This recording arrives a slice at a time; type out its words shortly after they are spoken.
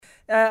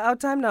Our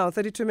time now,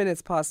 32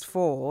 minutes past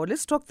 4.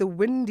 Let's talk the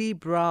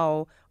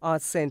Windybrow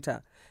Arts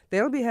Centre.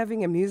 They'll be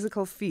having a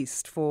musical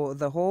feast for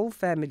the whole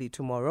family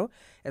tomorrow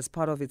as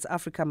part of its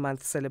Africa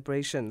Month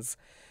celebrations.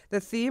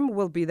 The theme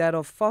will be that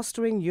of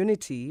fostering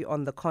unity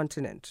on the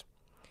continent.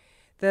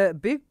 The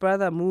Big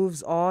Brother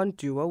MovesOn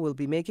duo will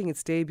be making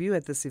its debut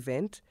at this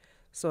event.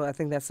 So I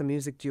think that's a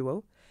music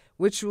duo,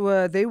 which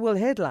they will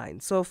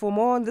headline. So for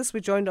more on this, we're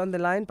joined on the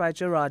line by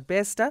Gerard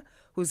Bester,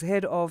 who's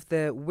head of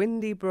the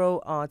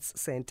Windybrow Arts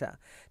Centre.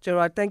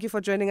 Gerard, thank you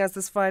for joining us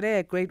this Friday.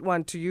 A great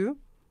one to you.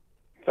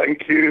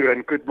 Thank you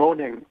and good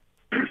morning.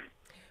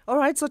 All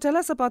right, so tell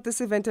us about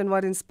this event and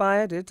what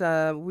inspired it.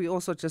 We're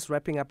also just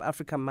wrapping up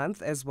Africa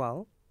Month as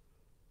well.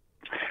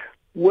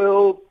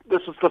 Well,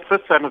 this is the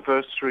 5th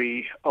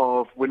anniversary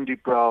of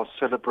Windybrow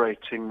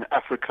celebrating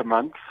Africa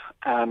Month,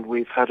 and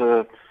we've had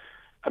a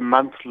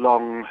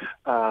month-long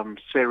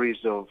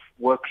series of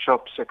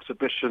workshops,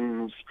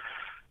 exhibitions,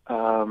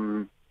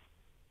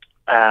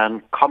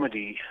 and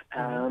comedy.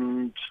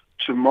 And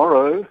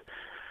tomorrow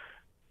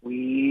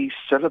we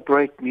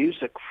celebrate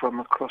music from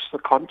across the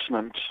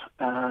continent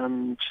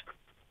and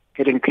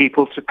getting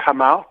people to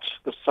come out.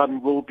 The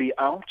sun will be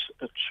out.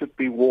 It should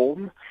be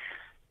warm.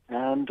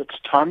 And it's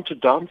time to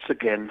dance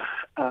again.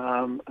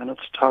 And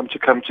it's time to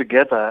come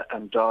together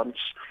and dance.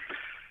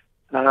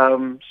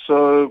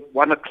 So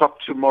 1 o'clock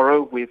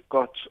tomorrow, we've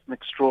got an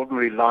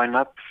extraordinary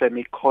lineup.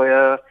 Femi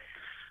Koya,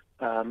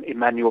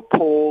 Emmanuel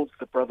Paul,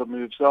 The Brother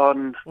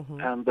MovesOn,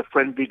 and the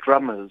Friendly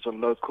Drummers, a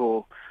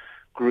local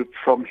group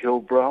from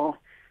Hillbrow.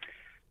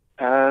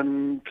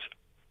 And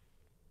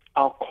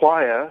our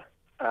choir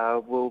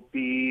will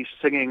be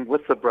singing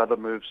with The Brother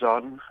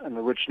MovesOn, an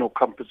original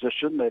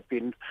composition. They've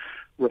been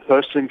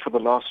rehearsing for the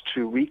last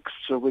 2 weeks.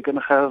 So we're going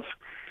to have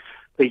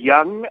the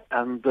young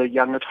and the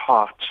young at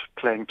heart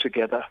playing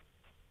together.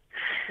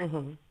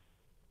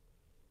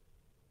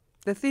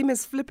 The theme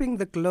is flipping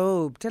the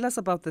globe. Tell us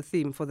about the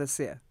theme for this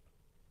year.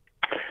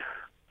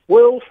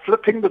 Well,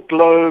 flipping the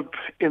globe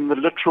in the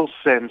literal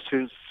sense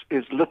is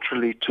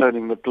literally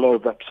turning the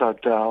globe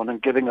upside down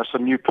and giving us a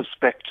new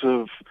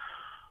perspective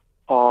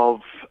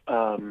of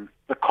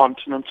the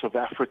continent of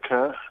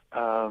Africa.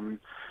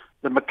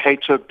 The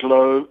Mercator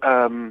globe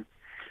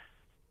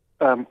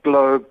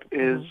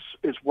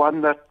is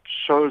one that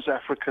shows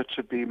Africa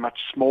to be much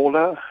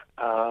smaller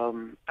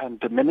and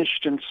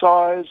diminished in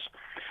size.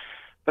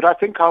 But I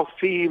think our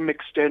theme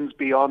extends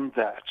beyond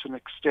that and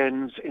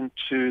extends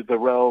into the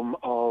realm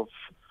of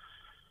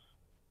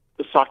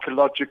the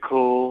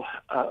psychological,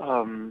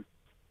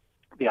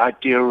 the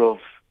idea of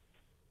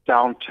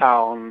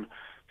downtown,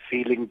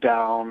 feeling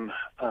down,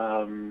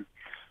 the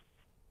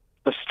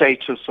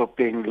status of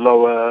being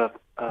lower.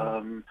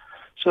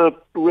 So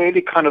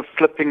really kind of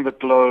flipping the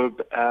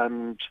globe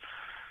and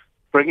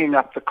bringing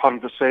up the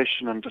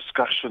conversation and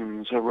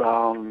discussions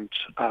around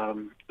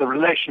the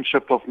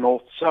relationship of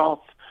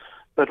North-South,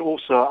 but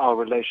also our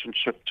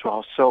relationship to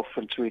ourselves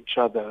and to each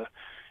other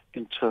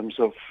in terms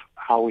of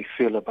how we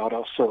feel about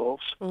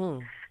ourselves.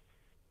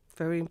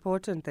 Very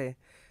important there.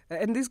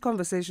 And these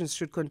conversations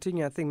should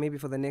continue, I think, maybe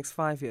for the next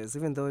 5 years,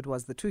 even though it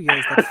was the 2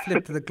 years that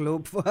flipped the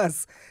globe for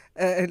us.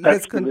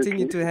 Let's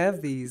continue to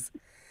have these.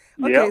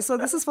 Okay, so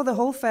this is for the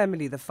whole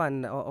family, the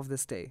fun of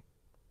this day.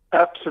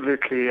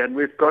 Absolutely, and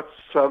we've got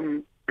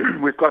some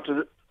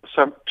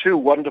 2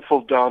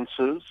 wonderful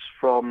dancers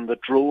from the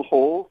Drill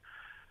Hall,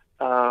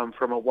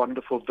 from a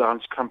wonderful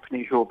dance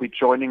company who will be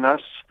joining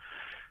us,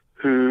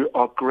 who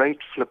are great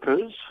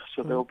flippers.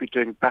 So they'll be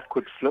doing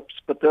backward flips,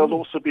 but they'll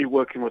also be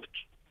working with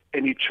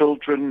any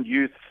children,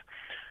 youth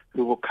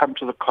who will come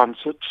to the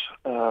concert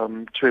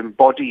to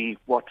embody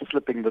what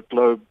flipping the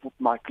globe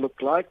might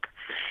look like.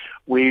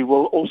 We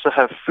will also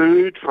have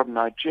food from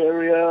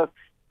Nigeria.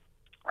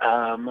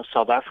 A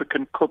South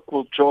African cook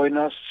will join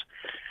us.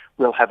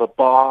 We'll have a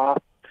bar.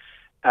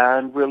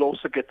 And we'll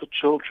also get the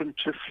children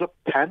to flip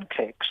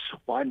pancakes.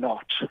 Why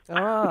not?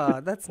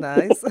 That's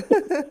nice.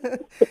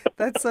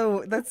 That's so,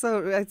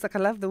 it's like I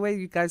love the way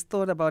you guys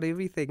thought about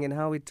everything and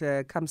how it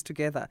comes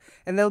together.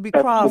 And there'll be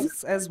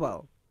crafts as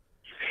well.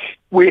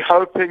 We're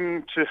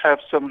hoping to have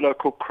some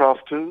local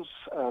crafters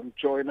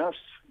join us.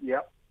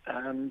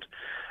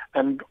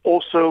 And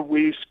also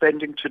we're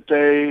spending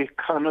today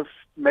kind of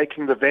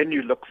making the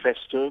venue look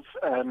festive.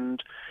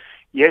 And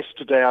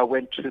yesterday I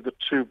went to the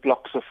 2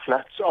 blocks of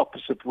flats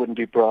opposite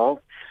Windybrow,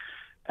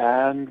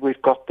 and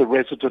we've got the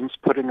residents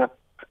putting up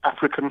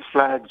African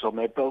flags on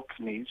their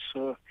balconies.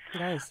 So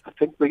nice. I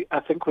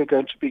think we're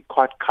going to be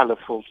quite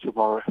colourful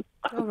tomorrow.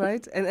 All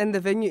right. And the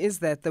venue is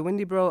that, the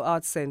Windybrow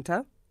Arts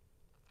Centre?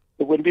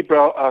 The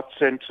Windybrow Arts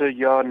Centre,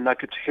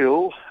 Nugget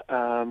Hill,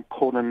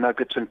 corner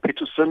Nugget and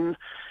Peterson.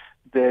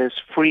 There's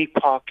free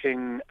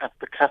parking at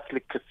the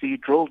Catholic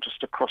Cathedral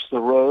just across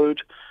the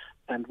road,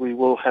 and we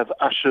will have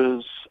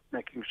ushers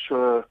making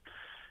sure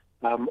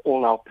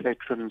all our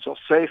patrons are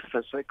safe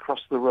as they cross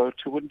the road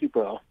to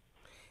Windybrow.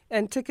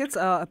 And tickets,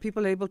 are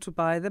people able to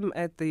buy them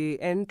at the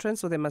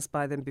entrance, or they must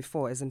buy them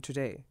before, as in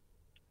today?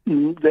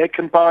 They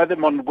can buy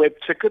them on web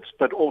tickets,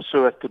 but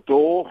also at the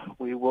door.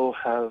 We will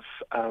have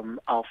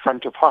our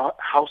front of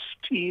house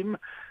team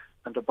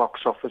and a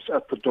box office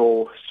at the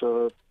door.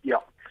 So,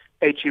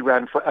 80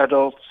 Rand for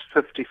adults,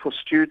 50 for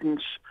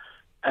students,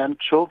 and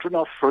children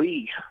are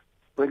free.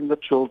 Bring the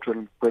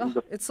children.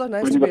 It's so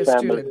nice to be a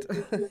student.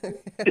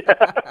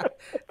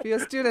 If you're a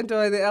student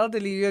or the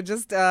elderly, you're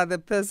just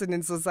the person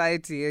in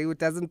society who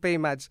doesn't pay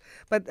much.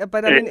 But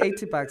I mean,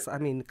 $80. I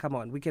mean, come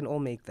on, we can all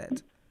make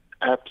that.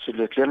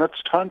 Absolutely, and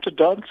it's time to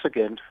dance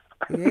again.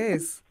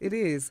 Yes, it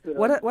is. Yeah.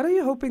 What are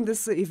you hoping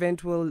this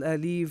event will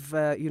leave,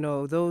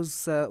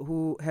 those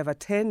who have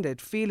attended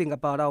feeling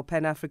about our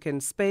Pan-African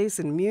space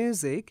in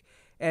music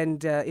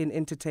and in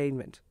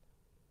entertainment?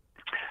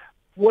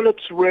 Well,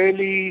 it's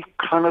really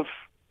kind of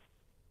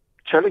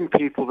telling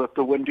people that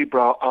the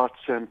Windybrow Arts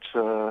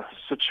Centre,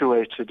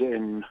 situated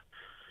in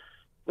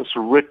this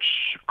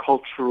rich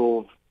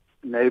cultural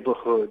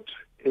neighborhood,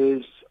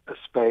 is a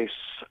space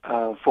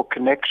for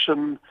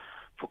connection,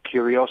 for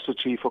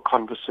curiosity, for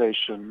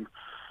conversation,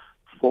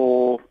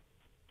 for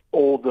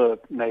all the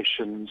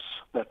nations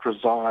that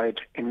reside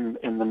in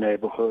the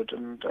neighborhood.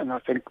 And I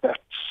think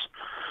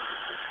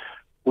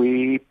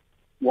we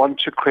want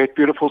to create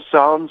beautiful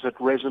sounds that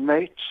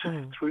resonate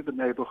through the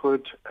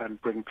neighborhood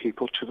and bring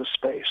people to the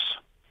space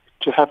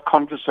to have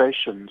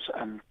conversations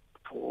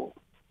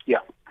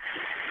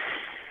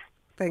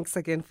Thanks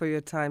again for your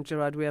time,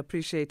 Gerard. We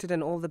appreciate it,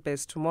 and all the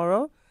best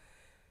tomorrow.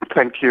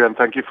 Thank you, and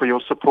thank you for your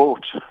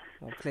support.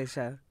 My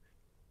pleasure.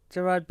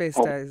 Gerard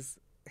Bester is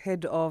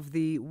head of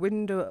the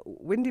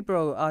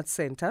Windybrow Arts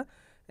Centre,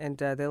 and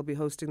they'll be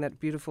hosting that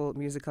beautiful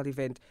musical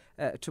event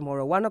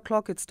tomorrow. 1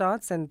 o'clock it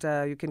starts, and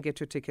you can get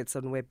your tickets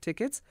on web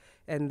tickets,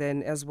 and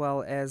then as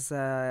well as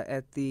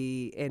at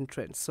the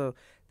entrance. So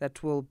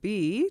that will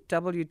be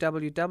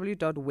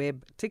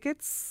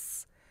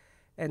www.webtickets,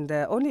 and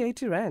only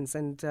 80 rands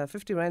and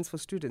 50 rands for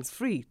students.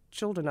 Free.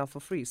 Children are for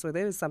free. So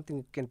there is something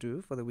you can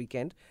do for the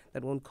weekend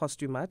that won't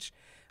cost you much.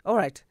 All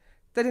right.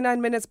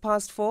 39 minutes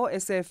past 4,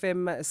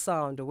 SAFM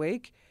Sound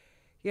Awake.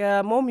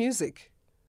 Yeah, more music.